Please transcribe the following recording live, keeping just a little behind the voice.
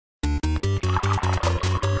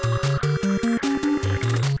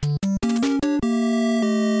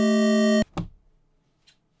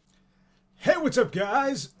what's up,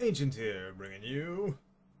 guys? Ancient here, bringing you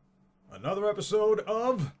another episode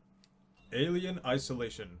of Alien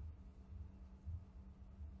Isolation.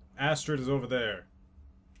 Astrid is over there.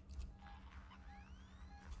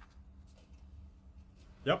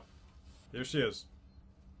 Yep, here she is.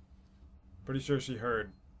 Pretty sure she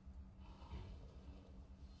heard.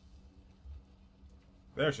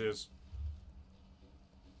 There she is.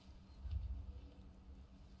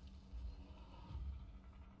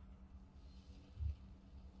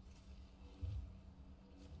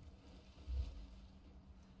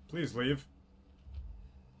 Please leave.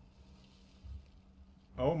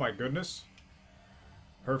 Oh my goodness.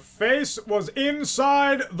 Her face was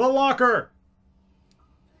inside the locker!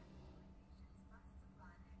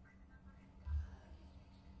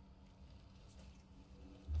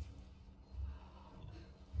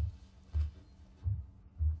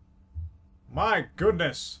 My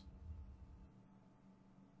goodness.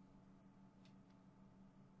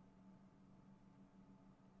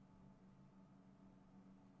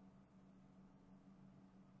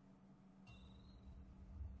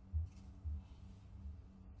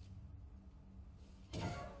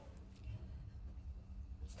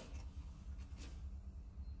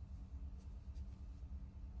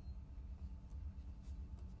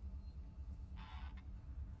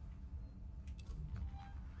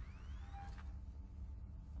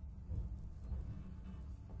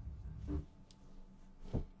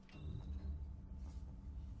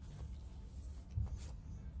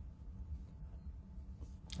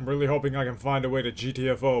 I'm really hoping I can find a way to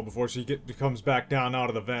GTFO before she comes back down out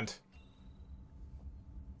of the vent.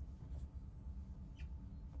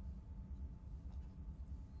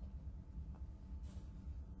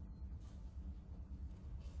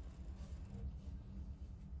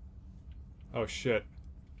 Oh shit.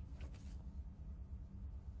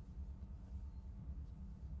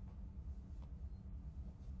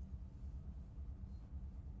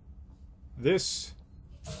 This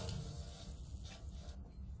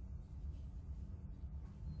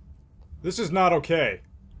is not okay.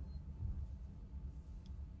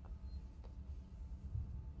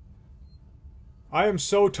 I am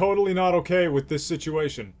so totally not okay with this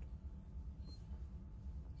situation.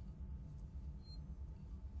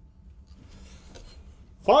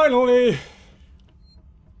 Finally!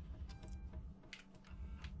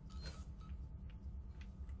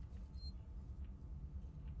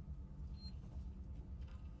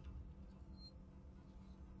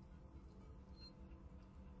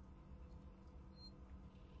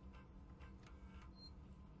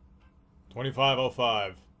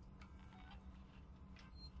 $25.05.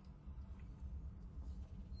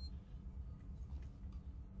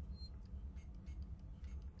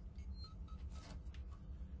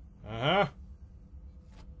 Uh-huh.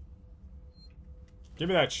 Give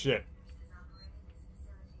me that shit.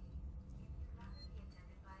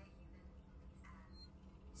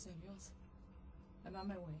 Samuels, I'm on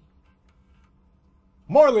my way.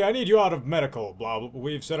 Morley, I need you out of medical. Blah, blah, blah.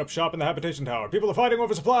 We've set up shop in the habitation tower. People are fighting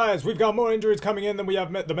over supplies. We've got more injuries coming in than we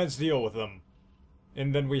have the meds to deal with them.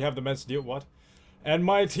 And then we have the meds to deal... What? And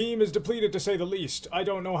my team is depleted, to say the least. I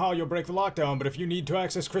don't know how you'll break the lockdown, but if you need to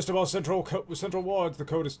access Cristobal's central wards, the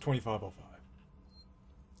code is 2505.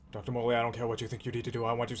 Dr. Morley, I don't care what you think you need to do.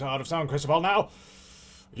 I want you out of sound, Cristobal, now!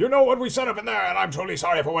 You know what we set up in there, and I'm truly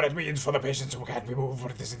sorry for what it means for the patients who can't be moved,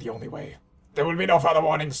 but this is the only way. There will be no further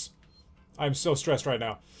warnings. I'm so stressed right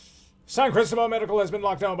now. San Cristobal Medical has been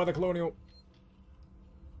locked down by the Colonial...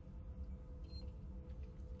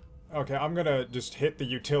 Okay, I'm gonna just hit the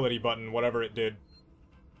utility button, whatever it did.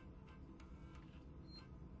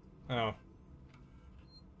 Oh.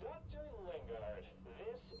 Dr. Lingard,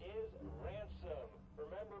 this is Ransom.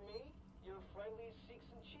 Remember me? Your friendly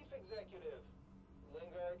Seegson chief executive.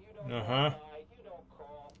 Lingard, you don't lie, you don't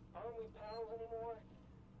call. Aren't we pals anymore?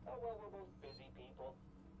 Oh, well, we're both busy people.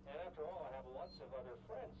 And after all, I have lots of other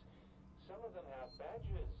friends. Some of them have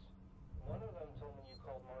badges. One of them told me you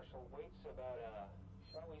called Marshal Waits about a,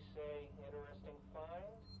 shall we say, interesting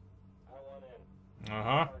find. I want in.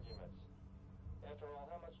 Arguments. After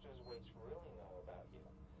all, how much does Waits really know about you?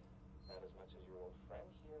 Not as much as your old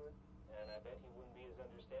friend here. And I bet he wouldn't be as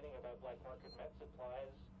understanding about black market med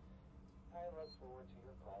supplies. I look forward to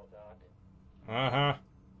your call, Doc.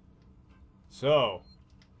 So...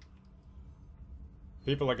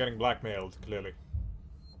 people are getting blackmailed, clearly.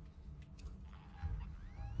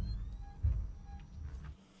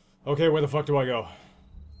 Okay, where the fuck do I go?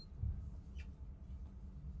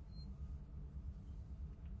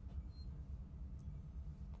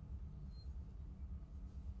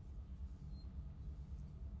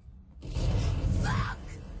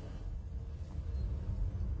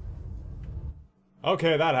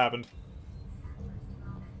 Okay, that happened.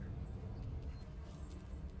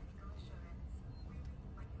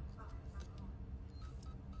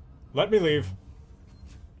 Let me leave.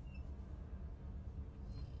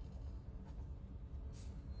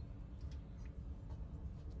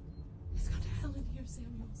 It's gone to hell in here,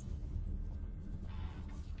 Samuels.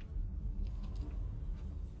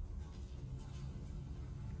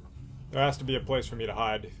 There has to be a place for me to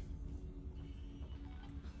hide.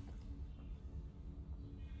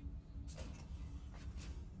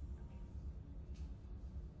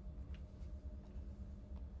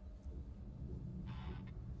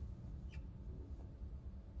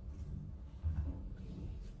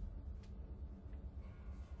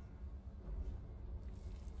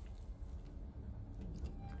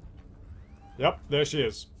 Yep, there she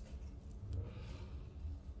is.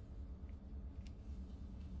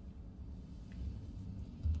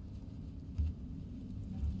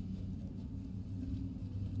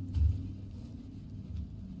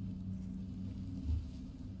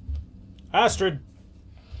 Astrid!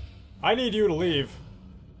 I need you to leave.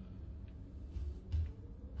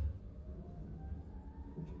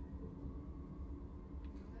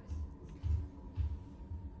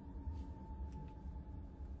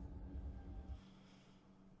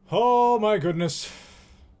 Oh my goodness.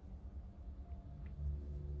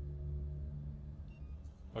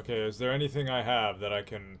 Okay, is there anything I have that I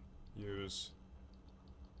can use?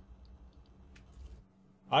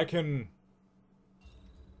 I can...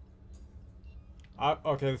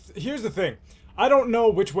 okay, here's the thing. I don't know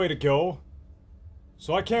which way to go,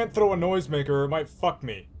 so I can't throw a noisemaker or it might fuck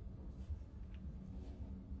me.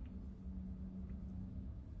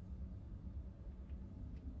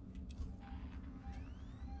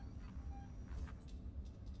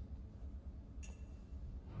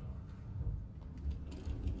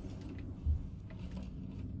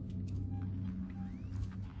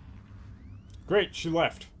 Great, she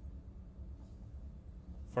left.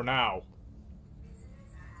 For now.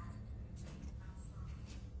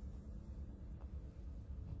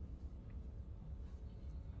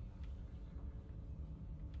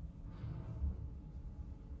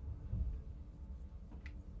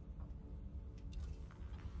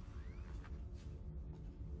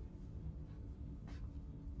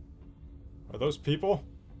 Are those people?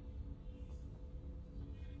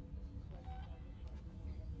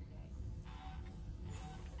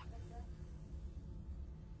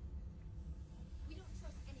 We don't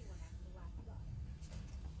trust anyone after the last guy.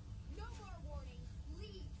 No more warnings.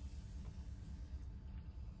 Leave.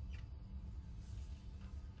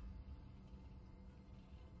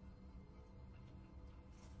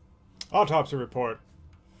 Autopsy report.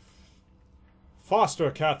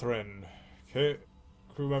 Foster Catherine. Okay.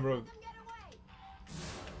 Crew member of... Let them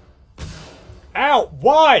get away. Ow!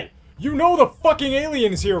 Why? You know the fucking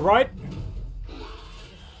alien's here, right?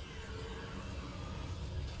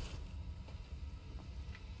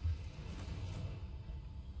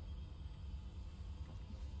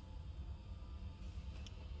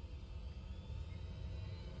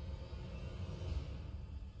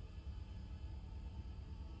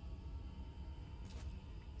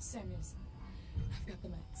 Samuels, I've got the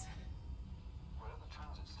meds. We're at the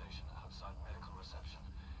transit station outside medical reception.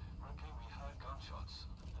 Ripley, we heard gunshots.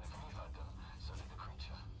 And if we heard them, so did the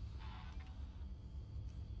creature.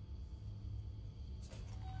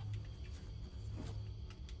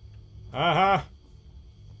 Uh-huh.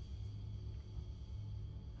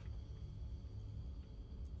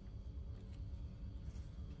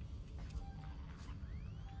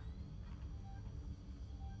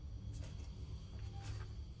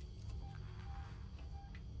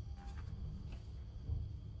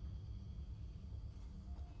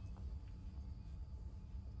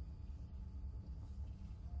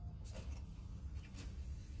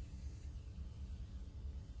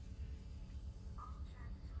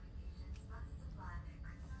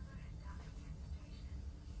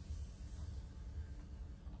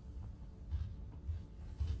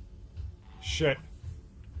 Shit.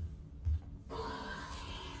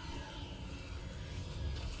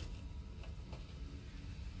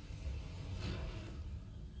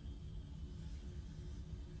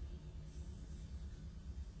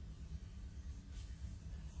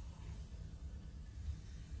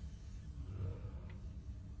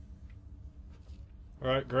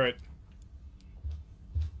 Alright, great.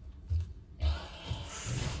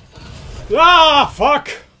 Ah, fuck!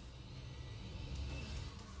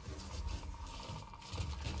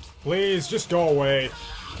 Please, just go away.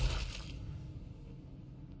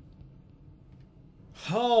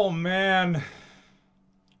 Oh, man.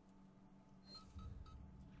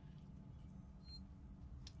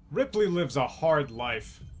 Ripley lives a hard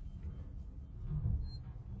life.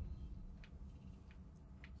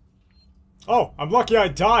 Oh, I'm lucky I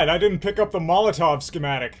died. I didn't pick up the Molotov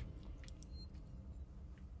schematic.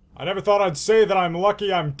 I never thought I'd say that I'm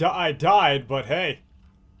lucky I died, but hey.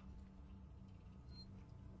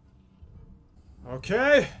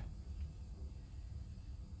 Okay.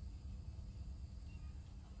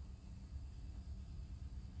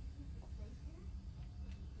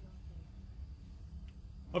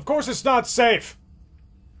 Of course it's not safe.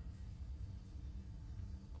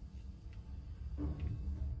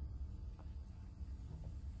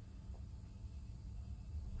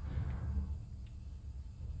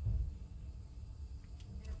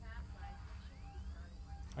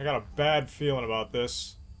 I got a bad feeling about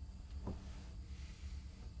this.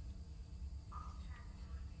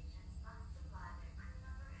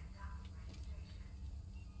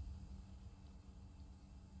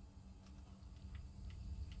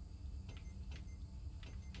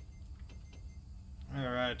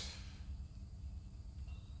 Alright.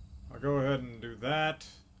 I'll go ahead and do that.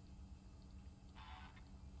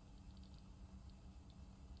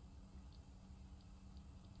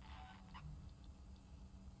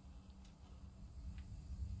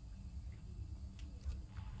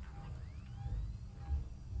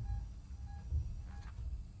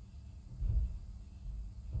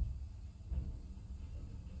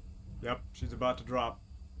 Yep, she's about to drop.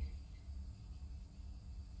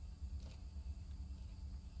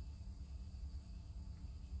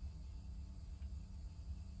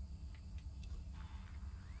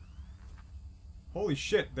 Holy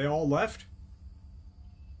shit, they all left?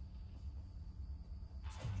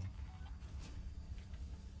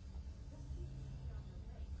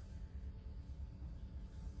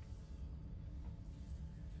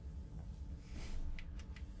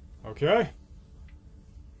 Okay.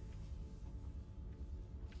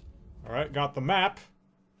 Alright, got the map.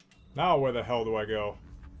 Now where the hell do I go?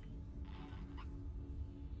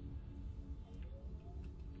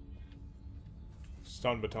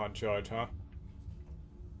 Stun baton charge, huh?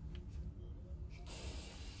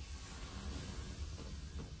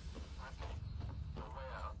 The way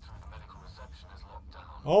out through the medical reception is locked down.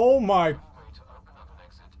 Oh my... The only way to open up an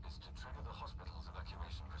exit is to trigger the hospital's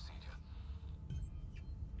evacuation procedure.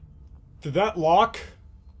 Did that lock?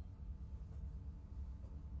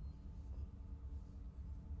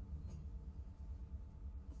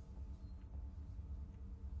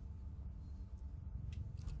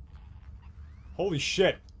 Holy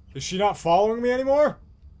shit. Is she not following me anymore?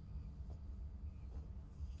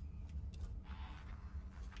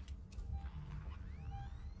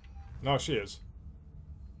 No, she is.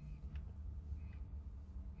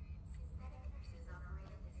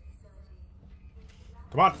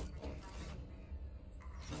 Come on.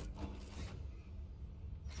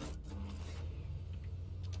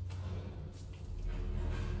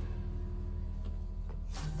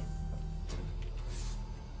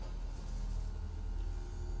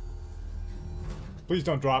 Please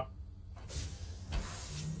don't drop.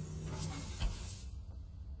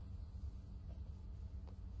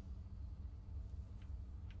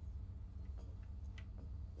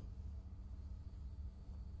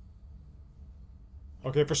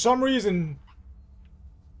 Okay, for some reason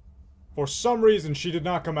she did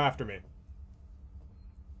not come after me.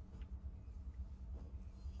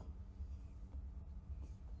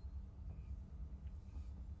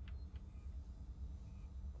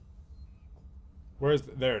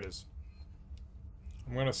 There it is.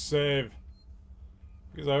 I'm gonna save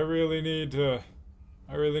because I really need to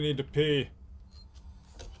pee.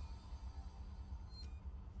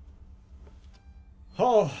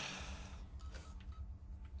 Oh.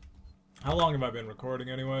 How long have I been recording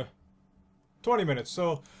anyway? 20 minutes,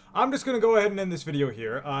 so I'm just gonna go ahead and end this video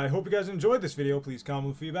here. I hope you guys enjoyed this video. Please comment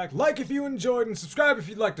with feedback, like if you enjoyed, and subscribe if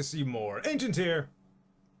you'd like to see more. Ancient here,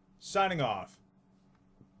 signing off.